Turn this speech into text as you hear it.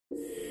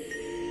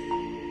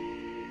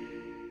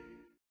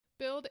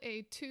build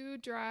a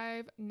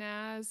 2-drive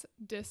NAS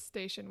disk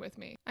station with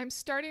me. I'm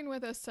starting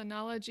with a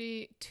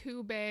Synology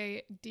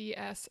 2-bay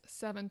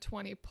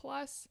DS720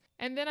 Plus,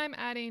 and then I'm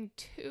adding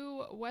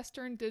 2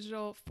 Western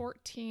Digital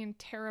 14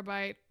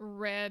 terabyte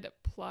Red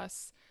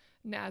Plus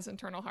NAS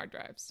internal hard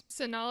drives.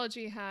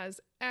 Synology has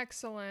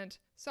excellent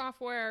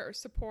software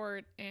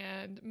support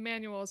and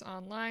manuals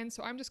online,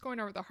 so I'm just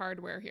going over the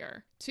hardware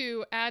here.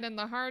 To add in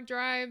the hard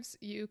drives,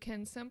 you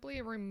can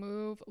simply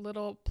remove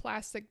little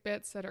plastic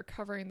bits that are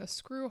covering the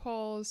screw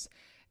holes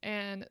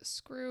and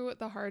screw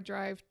the hard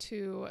drive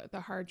to the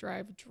hard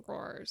drive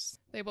drawers.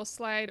 They will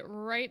slide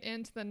right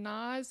into the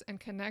NAS and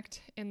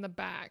connect in the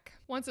back.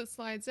 Once it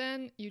slides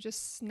in, you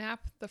just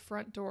snap the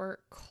front door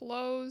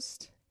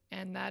closed,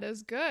 and that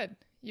is good.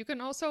 You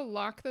can also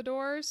lock the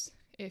doors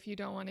if you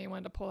don't want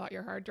anyone to pull out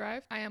your hard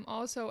drive. I am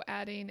also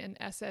adding an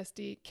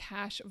SSD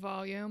cache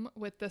volume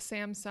with the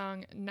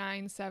Samsung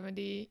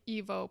 970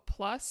 EVO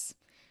Plus,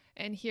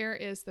 and here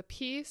is the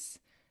piece.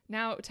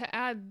 Now to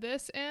add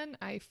this in,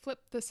 I flip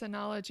the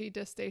Synology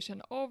disk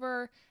station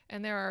over,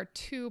 and there are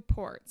 2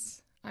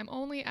 ports. I'm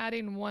only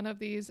adding one of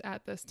these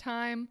at this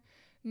time.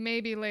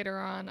 Maybe later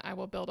on I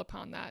will build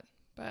upon that,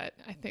 but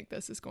I think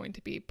this is going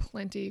to be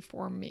plenty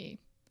for me.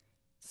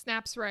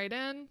 Snaps right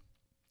in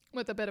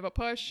with a bit of a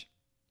push,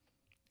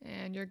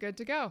 and you're good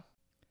to go.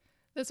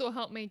 This will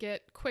help me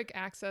get quick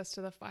access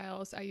to the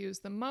files I use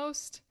the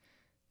most.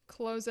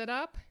 Close it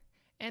up,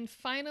 and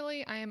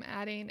finally I am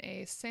adding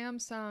a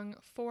Samsung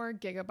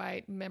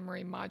 4GB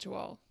memory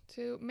module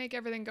to make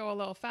everything go a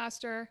little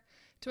faster.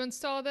 To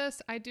install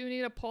this, I do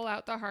need to pull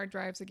out the hard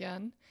drives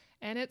again,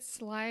 and it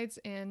slides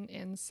in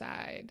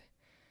inside.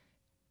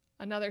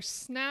 Another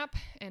snap,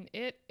 and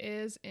it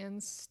is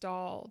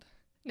installed.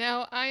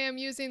 Now, I am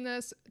using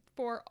this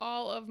for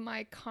all of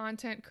my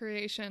content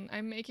creation.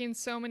 I'm making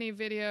so many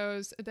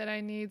videos that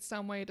I need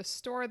some way to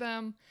store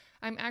them.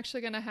 I'm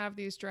actually going to have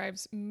these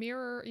drives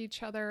mirror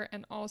each other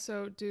and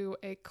also do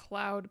a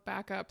cloud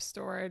backup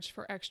storage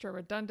for extra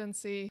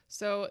redundancy.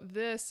 So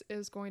this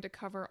is going to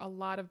cover a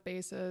lot of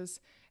bases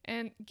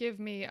and give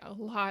me a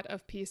lot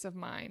of peace of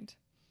mind.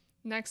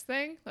 Next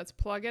thing, let's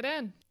plug it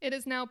in. It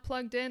is now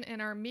plugged in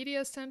our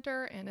media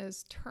center and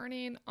is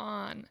turning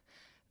on.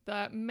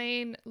 The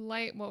main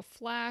light will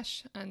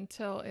flash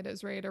until it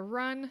is ready to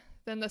run.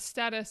 Then the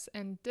status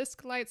and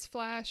disk lights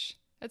flash.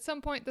 At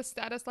some point, the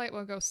status light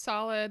will go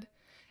solid,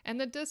 and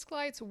the disk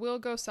lights will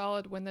go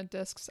solid when the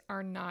disks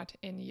are not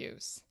in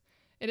use.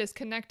 It is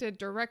connected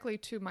directly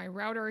to my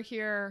router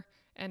here,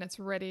 and it's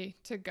ready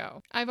to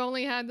go. I've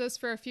only had this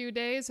for a few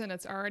days, and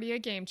it's already a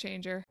game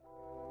changer.